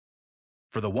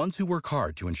For the ones who work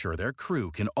hard to ensure their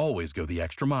crew can always go the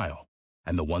extra mile,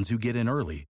 and the ones who get in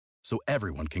early so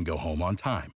everyone can go home on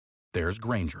time, there's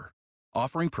Grainger,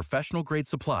 offering professional-grade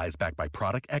supplies backed by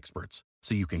product experts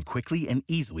so you can quickly and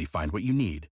easily find what you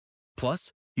need.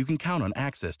 Plus, you can count on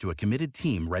access to a committed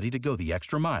team ready to go the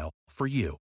extra mile for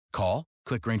you. Call,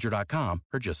 click Grainger.com,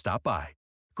 or just stop by.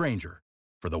 Grainger,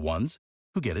 for the ones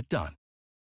who get it done.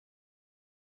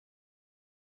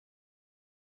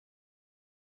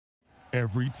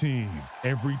 Every team,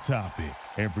 every topic,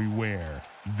 everywhere.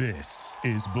 This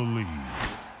is Believe.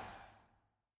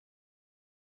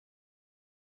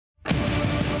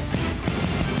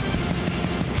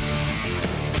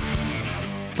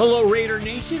 Hello, Raider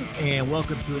Nation, and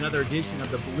welcome to another edition of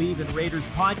the Believe in Raiders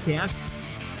podcast,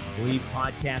 Believe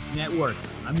Podcast Network.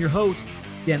 I'm your host,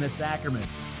 Dennis Ackerman.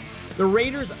 The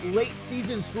Raiders' late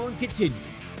season swoon continues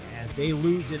as they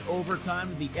lose in overtime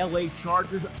to the LA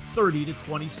Chargers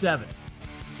 30-27.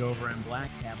 Silver and Black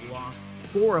have lost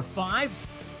 4 of 5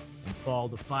 and fall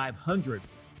to 500,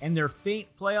 and their faint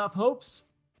playoff hopes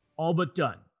all but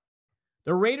done.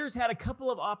 The Raiders had a couple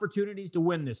of opportunities to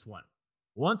win this one.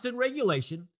 Once in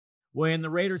regulation, when the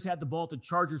Raiders had the ball at the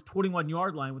Chargers'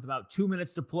 21-yard line with about 2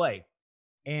 minutes to play,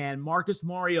 and Marcus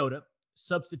Mariota,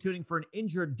 substituting for an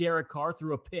injured Derek Carr,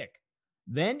 threw a pick.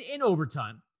 Then in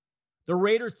overtime, the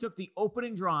Raiders took the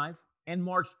opening drive and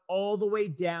marched all the way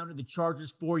down to the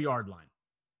Chargers' 4-yard line.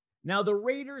 Now, the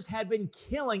Raiders had been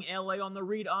killing LA on the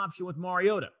read option with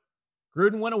Mariota.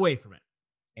 Gruden went away from it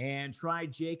and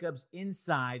tried Jacobs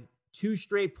inside 2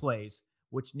 straight plays,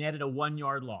 which netted a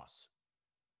 1-yard loss.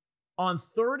 On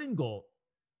 3rd and goal,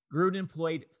 Gruden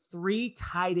employed 3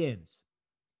 tight ends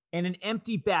and an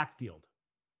empty backfield.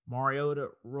 Mariota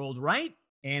rolled right,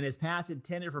 and his pass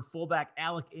intended for fullback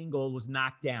Alec Ingold was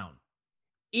knocked down.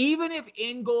 Even if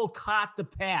Ingold caught the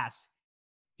pass,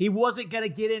 he wasn't going to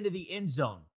get into the end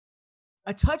zone.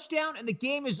 A touchdown and the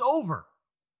game is over.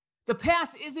 The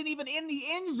pass isn't even in the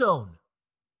end zone.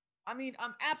 I mean,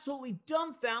 I'm absolutely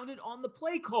dumbfounded on the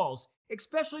play calls,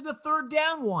 especially the 3rd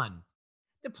down one.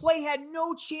 The play had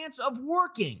no chance of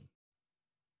working.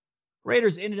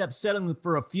 Raiders ended up settling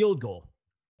for a field goal.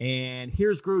 And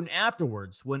here's Gruden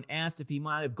afterwards when asked if he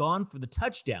might have gone for the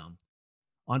touchdown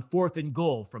on 4th and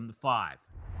goal from the 5.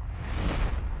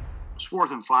 It was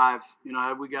 4th and 5.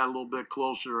 We got a little bit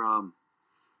closer.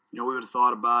 We would have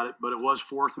thought about it, but it was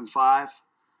 4th and 5.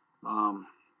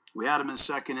 We had them in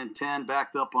 2nd and 10,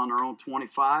 backed up on our own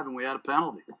 25, and we had a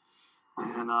penalty.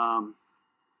 And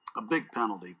a big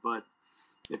penalty. But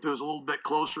if it was a little bit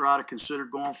closer, I'd have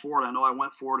considered going for it. I know I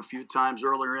went for it a few times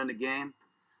earlier in the game.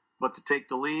 But to take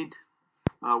the lead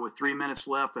with 3 minutes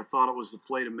left, I thought it was the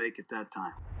play to make at that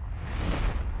time.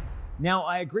 Now,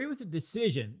 I agree with the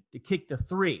decision to kick the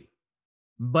 3,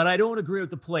 but I don't agree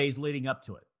with the plays leading up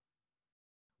to it.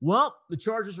 Well, the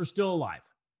Chargers were still alive,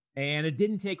 and it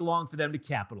didn't take long for them to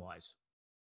capitalize.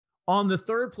 On the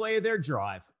 3rd play of their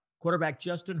drive, quarterback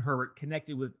Justin Herbert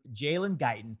connected with Jalen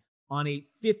Guyton on a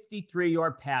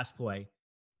 53-yard pass play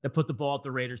that put the ball at the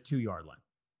Raiders' 2-yard line.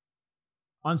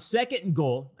 On 2nd and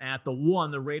goal, at the 1,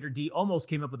 the Raider D almost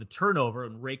came up with a turnover,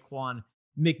 and Raekwon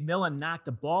McMillan knocked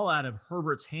the ball out of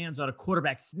Herbert's hands on a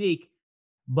quarterback sneak,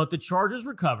 but the Chargers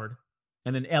recovered,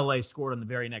 and then LA scored on the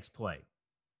very next play.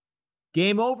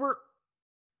 Game over,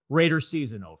 Raiders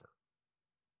season over.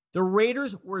 The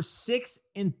Raiders were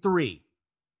 6-3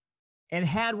 and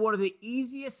had one of the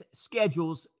easiest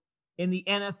schedules in the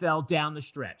NFL down the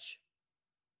stretch.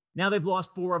 Now they've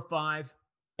lost 4 of 5.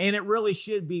 And it really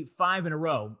should be 5 in a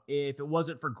row if it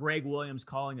wasn't for Greg Williams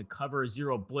calling a cover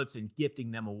 0 blitz and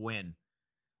gifting them a win.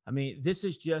 I mean, this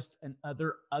is just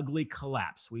another ugly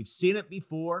collapse. We've seen it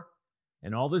before,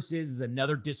 and all this is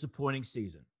another disappointing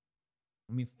season.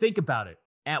 I mean, think about it.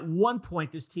 At one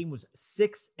point, this team was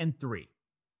 6-3.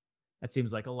 That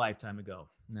seems like a lifetime ago.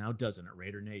 Now, doesn't it,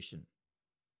 Raider Nation?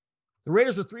 The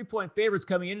Raiders were 3-point favorites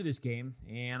coming into this game,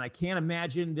 and I can't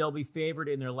imagine they'll be favored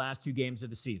in their last 2 games of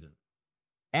the season.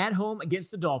 At home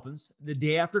against the Dolphins the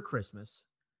day after Christmas,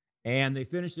 and they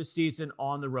finish the season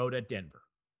on the road at Denver.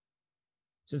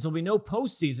 Since there'll be no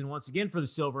postseason once again for the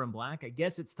Silver and Black, I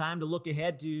guess it's time to look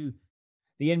ahead to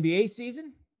the NBA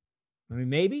season. I mean,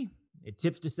 maybe. It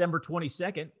tips December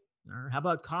 22nd. Or how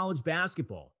about college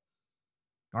basketball?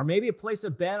 Or maybe a place a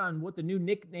bet on what the new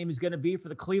nickname is going to be for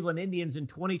the Cleveland Indians in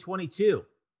 2022.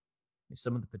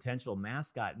 Some of the potential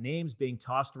mascot names being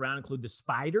tossed around include the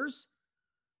Spiders,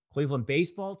 Cleveland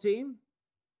baseball team,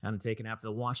 kind of taken after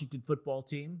the Washington football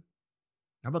team.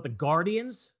 How about the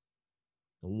Guardians?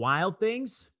 The Wild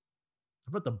Things?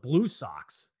 How about the Blue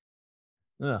Sox?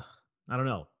 I don't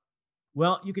know.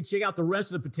 Well, you can check out the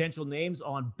rest of the potential names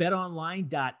on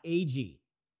betonline.ag.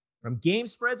 From game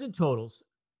spreads and totals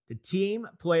to team,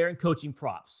 player, and coaching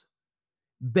props,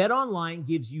 BetOnline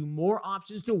gives you more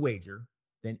options to wager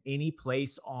than any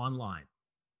place online.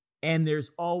 And there's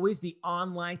always the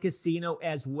online casino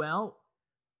as well,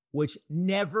 which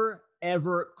never,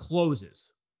 ever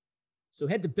closes. So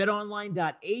head to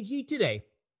betonline.ag today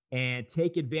and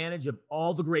take advantage of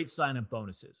all the great sign-up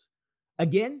bonuses.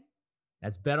 Again,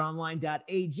 that's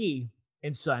betonline.ag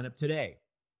and sign up today.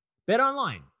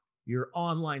 BetOnline, your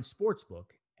online sportsbook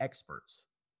experts.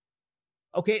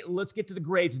 Okay, let's get to the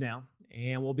grades now,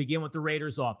 and we'll begin with the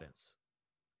Raiders offense.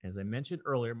 As I mentioned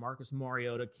earlier, Marcus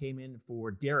Mariota came in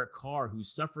for Derek Carr, who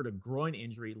suffered a groin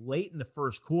injury late in the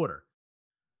first quarter.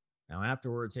 Now,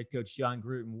 afterwards, head coach Jon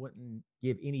Gruden wouldn't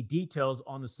give any details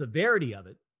on the severity of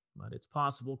it, but it's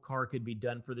possible Carr could be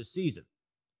done for the season.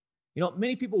 You know,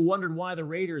 many people wondered why the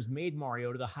Raiders made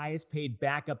Mariota the highest paid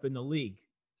backup in the league,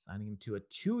 signing him to a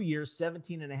 2-year,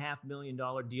 $17.5 million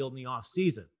deal in the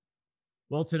offseason.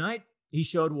 Well, tonight, he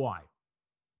showed why.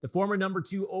 The former number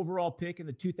 2 overall pick in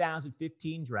the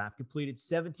 2015 draft completed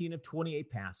 17 of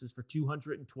 28 passes for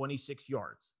 226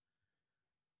 yards.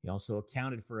 He also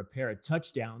accounted for a pair of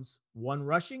touchdowns, 1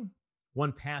 rushing,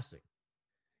 1 passing.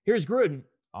 Here's Gruden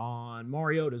on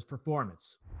Mariota's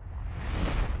performance.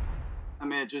 I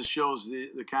mean, it just shows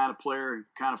the kind of player,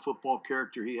 kind of football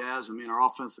character he has. I mean, our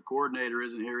offensive coordinator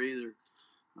isn't here either.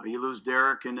 You lose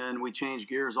Derek, and then we changed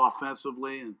gears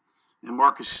offensively, and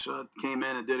Marcus came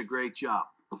in and did a great job.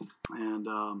 And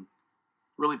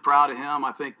really proud of him.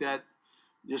 I think that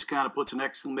just kind of puts an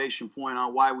exclamation point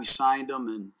on why we signed him,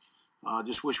 and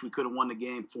just wish we could have won the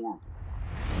game for him.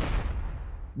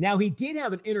 Now, he did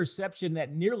have an interception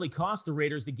that nearly cost the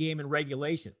Raiders the game in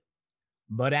regulation.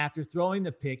 But after throwing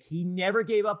the pick, he never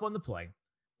gave up on the play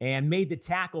and made the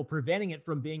tackle, preventing it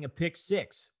from being a pick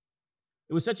six.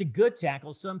 It was such a good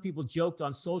tackle, some people joked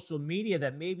on social media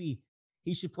that maybe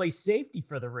he should play safety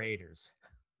for the Raiders.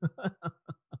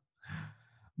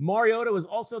 Mariota was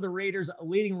also the Raiders'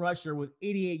 leading rusher with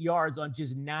 88 yards on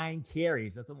just 9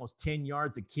 carries. That's almost 10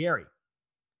 yards a carry.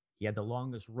 He had the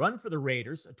longest run for the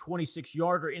Raiders, a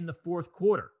 26-yarder in the fourth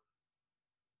quarter.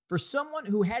 For someone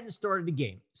who hadn't started a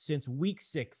game since week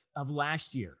 6 of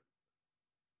last year,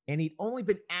 and he'd only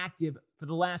been active for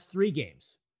the last 3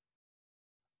 games,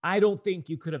 I don't think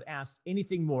you could have asked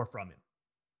anything more from him.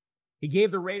 He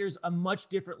gave the Raiders a much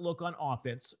different look on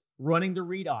offense, running the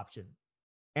read option,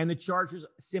 and the Chargers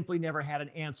simply never had an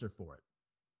answer for it.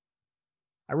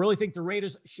 I really think the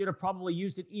Raiders should have probably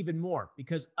used it even more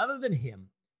because other than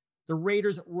him, the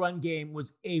Raiders' run game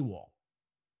was AWOL.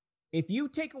 If you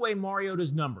take away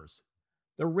Mariota's numbers,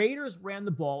 the Raiders ran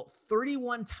the ball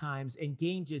 31 times and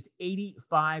gained just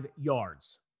 85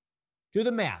 yards. Do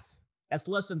the math. That's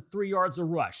less than 3 yards a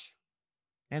rush.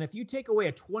 And if you take away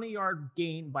a 20-yard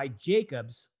gain by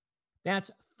Jacobs, that's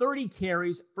 30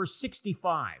 carries for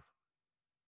 65.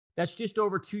 That's just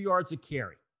over 2 yards a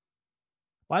carry.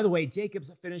 By the way,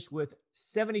 Jacobs finished with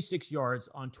 76 yards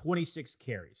on 26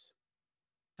 carries.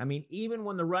 I mean, even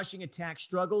when the rushing attack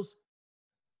struggles,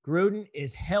 Gruden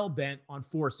is hell-bent on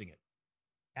forcing it.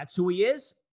 That's who he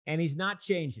is, and he's not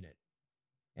changing it.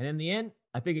 And in the end,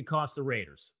 I think it cost the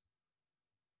Raiders.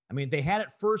 I mean, they had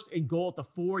it first and goal at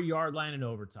the 4-yard line in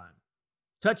overtime.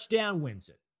 Touchdown wins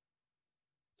it.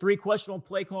 3 questionable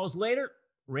play calls later,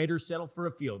 Raiders settle for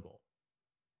a field goal.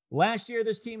 Last year,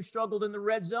 this team struggled in the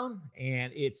red zone,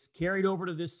 and it's carried over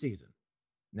to this season.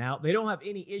 Now, they don't have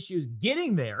any issues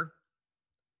getting there.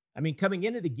 I mean, coming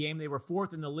into the game, they were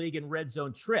 4th in the league in red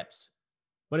zone trips.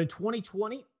 But in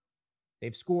 2020,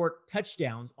 they've scored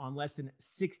touchdowns on less than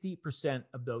 60%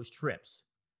 of those trips.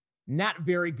 Not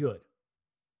very good.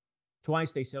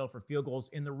 Twice they settled for field goals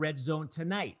in the red zone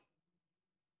tonight.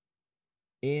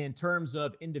 In terms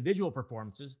of individual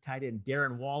performances, tight end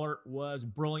Darren Waller was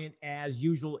brilliant as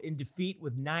usual in defeat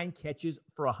with 9 catches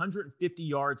for 150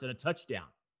 yards and a touchdown.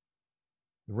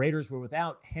 The Raiders were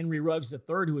without Henry Ruggs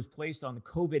III, who was placed on the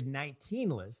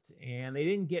COVID-19 list, and they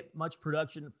didn't get much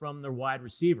production from their wide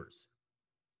receivers.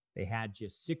 They had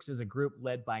just 6 as a group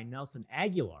led by Nelson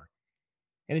Aguilar.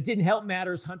 And it didn't help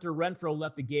matters. Hunter Renfrow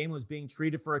left the game and was being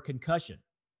treated for a concussion.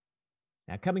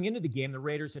 Now, coming into the game, the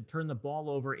Raiders had turned the ball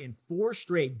over in 4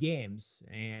 straight games,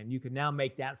 and you can now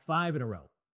make that 5 in a row.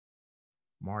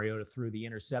 Mariota threw the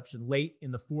interception late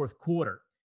in the fourth quarter.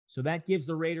 So that gives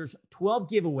the Raiders 12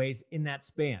 giveaways in that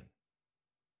span.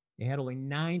 They had only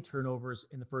 9 turnovers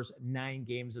in the first 9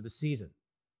 games of the season.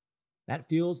 That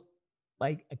feels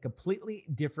like a completely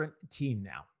different team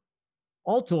now.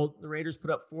 All told, the Raiders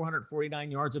put up 449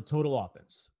 yards of total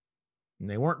offense. And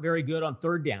they weren't very good on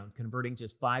third down, converting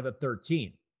just 5 of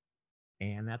 13.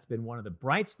 And that's been one of the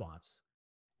bright spots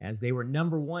as they were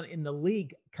number one in the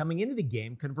league coming into the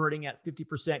game, converting at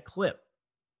 50% clip.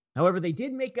 However, they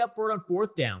did make up for it on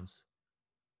fourth downs,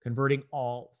 converting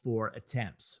all 4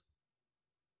 attempts.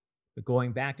 But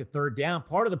going back to third down,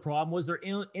 part of the problem was their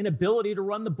inability to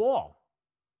run the ball.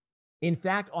 In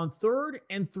fact, on 3rd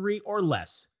and 3 or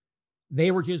less, they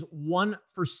were just 1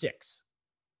 for 6.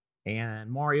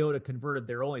 And Mariota converted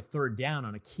their only third down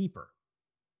on a keeper.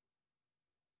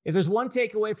 If there's one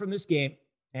takeaway from this game,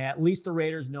 at least the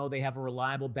Raiders know they have a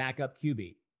reliable backup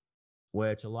QB,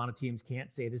 which a lot of teams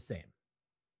can't say the same.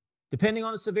 Depending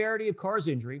on the severity of Carr's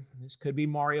injury, this could be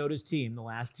Mariota's team the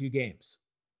last 2 games.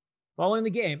 Following the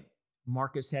game,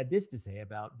 Marcus had this to say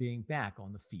about being back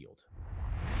on the field.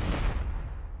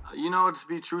 To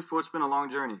be truthful, it's been a long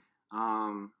journey.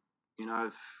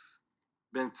 I've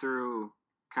been through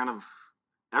kind of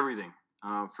everything,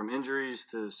 from injuries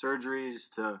to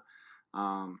surgeries to,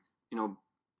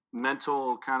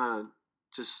 mental kind of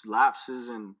just lapses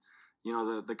and,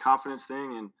 the confidence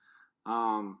thing. And,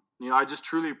 I just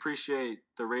truly appreciate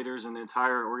the Raiders and the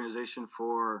entire organization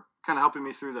for kind of helping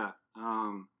me through that.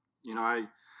 I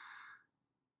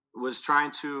was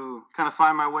trying to kind of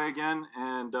find my way again,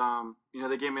 and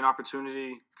they gave me an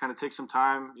opportunity to kind of take some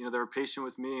time. They were patient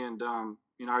with me, and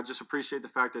I just appreciate the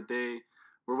fact that they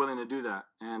were willing to do that.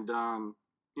 And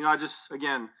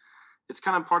it's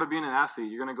kind of part of being an athlete.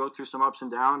 You're going to go through some ups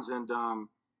and downs, and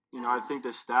I think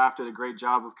the staff did a great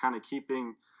job of kind of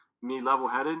keeping me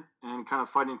level-headed and kind of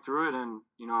fighting through it. And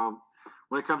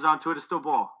when it comes down to it, it's still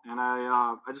ball, and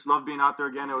I just love being out there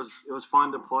again. It was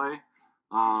fun to play.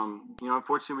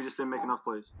 Unfortunately, we just didn't make enough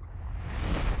plays.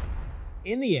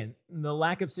 In the end, the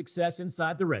lack of success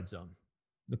inside the red zone,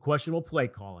 the questionable play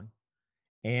calling,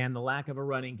 and the lack of a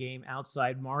running game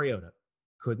outside Mariota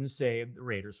couldn't save the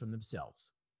Raiders from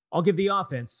themselves. I'll give the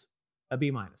offense a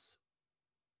B-.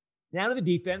 Now to the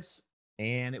defense,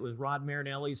 and it was Rod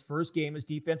Marinelli's first game as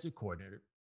defensive coordinator.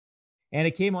 And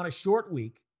it came on a short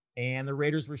week, and the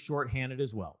Raiders were shorthanded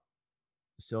as well.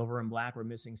 The Silver and Black were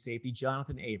missing safety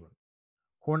Jonathan Abram,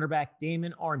 cornerback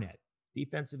Damon Arnett,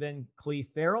 defensive end Cleve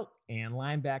Farrell, and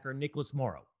linebacker Nicholas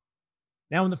Morrow.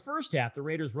 Now, in the first half, the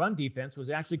Raiders' run defense was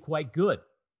actually quite good.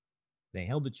 They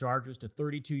held the Chargers to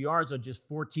 32 yards on just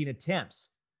 14 attempts.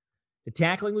 The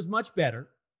tackling was much better,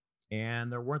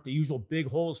 and there weren't the usual big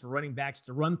holes for running backs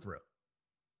to run through.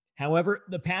 However,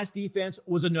 the pass defense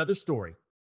was another story.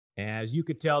 As you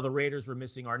could tell, the Raiders were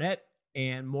missing Arnett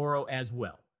and Morrow as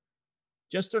well.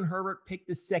 Justin Herbert picked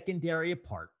the secondary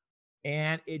apart,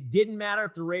 and it didn't matter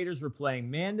if the Raiders were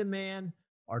playing man-to-man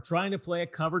or trying to play a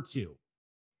cover 2.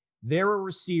 There were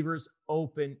receivers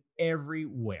open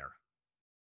everywhere.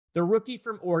 The rookie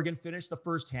from Oregon finished the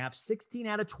first half 16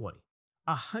 out of 20,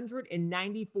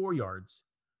 194 yards,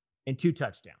 and 2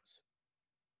 touchdowns.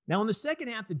 Now, in the second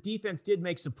half, the defense did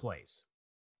make some plays.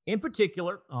 In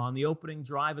particular, on the opening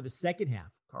drive of the second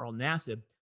half, Carl Nassib,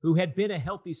 who had been a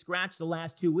healthy scratch the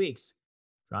last 2 weeks,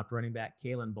 dropped running back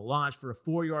Kalen Ballage for a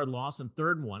 4-yard loss on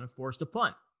 3rd and 1 and forced a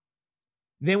punt.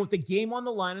 Then, with the game on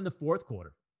the line in the fourth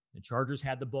quarter, the Chargers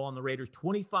had the ball on the Raiders'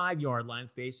 25-yard line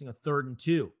facing a 3rd and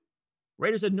 2.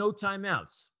 Raiders had no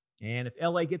timeouts, and if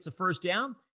LA gets a first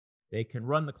down, they can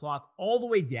run the clock all the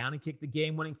way down and kick the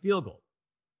game-winning field goal.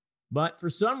 But for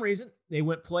some reason, they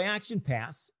went play-action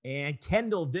pass, and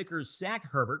Kendall Vickers sacked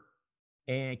Herbert,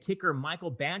 and kicker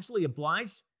Michael Badgley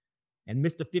obliged and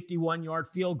missed a 51-yard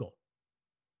field goal.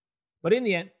 But in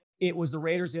the end, it was the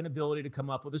Raiders' inability to come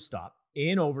up with a stop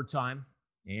in overtime,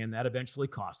 and that eventually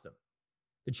cost them.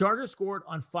 The Chargers scored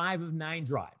on 5 of 9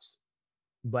 drives.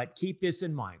 But keep this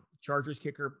in mind. Chargers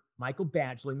kicker Michael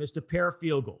Badgley missed a pair of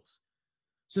field goals.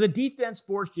 So the defense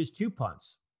forced just 2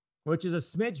 punts, which is a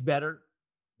smidge better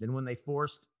than when they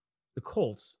forced the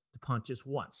Colts to punt just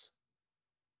once.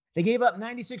 They gave up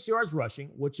 96 yards rushing,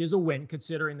 which is a win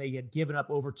considering they had given up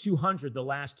over 200 the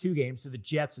last 2 games to the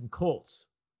Jets and Colts.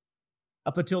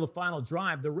 Up until the final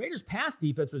drive, the Raiders' pass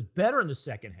defense was better in the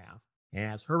second half,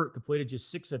 as Herbert completed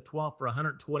just 6 of 12 for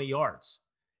 120 yards.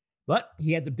 But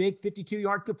he had the big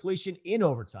 52-yard completion in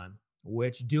overtime,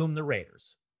 which doomed the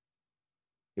Raiders.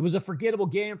 It was a forgettable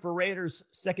game for Raiders'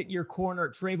 second-year corner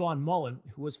Trayvon Mullen,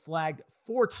 who was flagged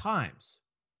 4 times.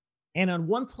 And on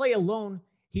one play alone,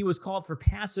 he was called for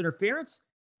pass interference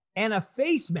and a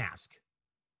face mask.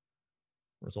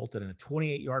 Resulted in a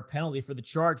 28-yard penalty for the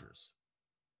Chargers.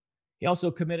 He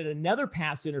also committed another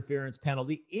pass interference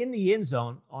penalty in the end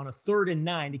zone on a 3rd and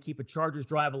 9 to keep a Chargers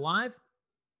drive alive,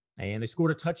 and they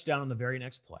scored a touchdown on the very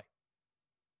next play.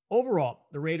 Overall,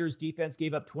 the Raiders' defense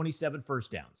gave up 27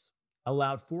 first downs,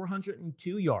 allowed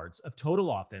 402 yards of total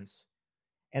offense,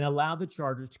 and allowed the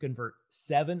Chargers to convert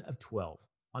 7 of 12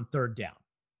 on 3rd down.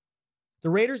 The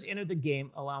Raiders entered the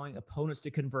game allowing opponents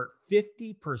to convert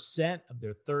 50% of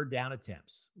their third down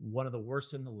attempts, one of the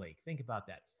worst in the league. Think about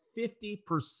that, 50%.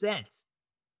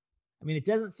 I mean, it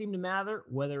doesn't seem to matter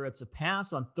whether it's a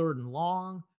pass on third and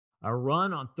long, a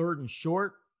run on third and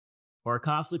short, or a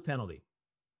costly penalty.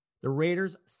 The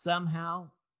Raiders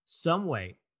somehow, some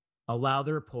way, allow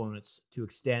their opponents to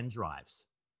extend drives.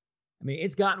 I mean,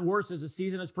 it's gotten worse as the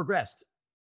season has progressed.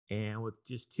 And with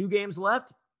just 2 games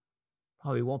left,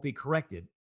 probably won't be corrected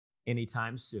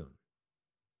anytime soon.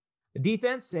 The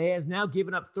defense has now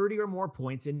given up 30 or more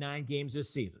points in 9 games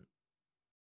this season.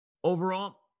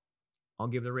 Overall, I'll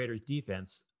give the Raiders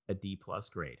defense a D+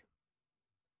 grade.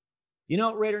 You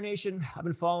know, Raider Nation, I've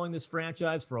been following this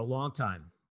franchise for a long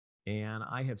time, and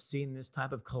I have seen this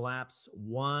type of collapse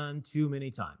one too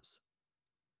many times.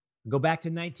 Go back to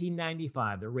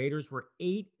 1995. The Raiders were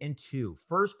 8-2,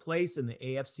 first place in the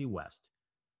AFC West.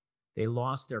 They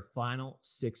lost their final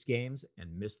 6 games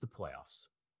and missed the playoffs.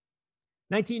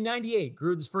 1998,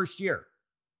 Gruden's first year.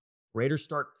 Raiders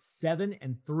start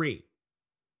 7-3.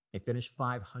 They finish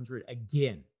 500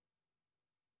 again.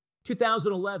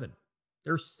 2011,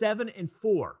 they're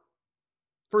 7-4.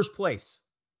 First place.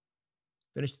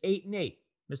 Finished 8-8.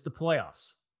 Missed the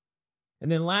playoffs.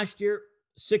 And then last year,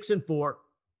 6-4.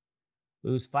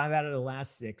 Lose 5 out of the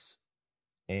last 6.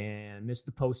 And missed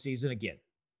the postseason again.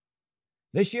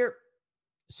 This year,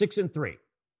 6-3.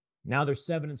 Now they're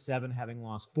 7-7, having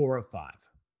lost 4 of 5.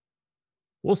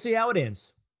 We'll see how it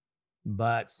ends.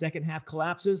 But second half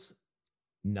collapses,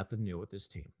 nothing new with this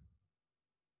team.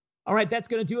 All right, that's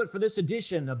going to do it for this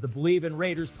edition of the Believe in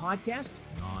Raiders podcast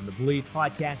on the Believe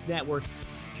Podcast Network.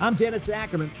 I'm Dennis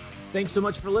Ackerman. Thanks so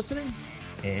much for listening,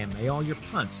 and may all your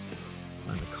punts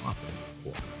find the confident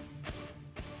quarter.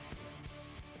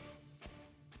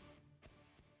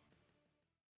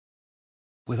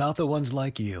 Without the ones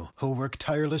like you, who work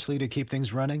tirelessly to keep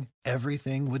things running,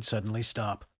 everything would suddenly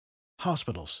stop.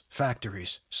 Hospitals,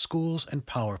 factories, schools, and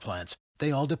power plants,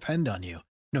 they all depend on you.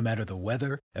 No matter the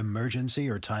weather, emergency,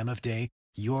 or time of day,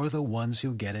 you're the ones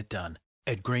who get it done.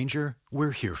 At Grainger,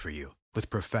 we're here for you with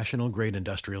professional-grade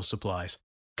industrial supplies.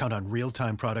 Count on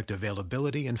real-time product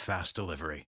availability and fast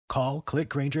delivery. Call, click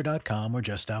Grainger.com, or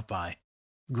just stop by.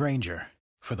 Grainger,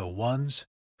 for the ones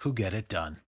who get it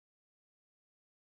done.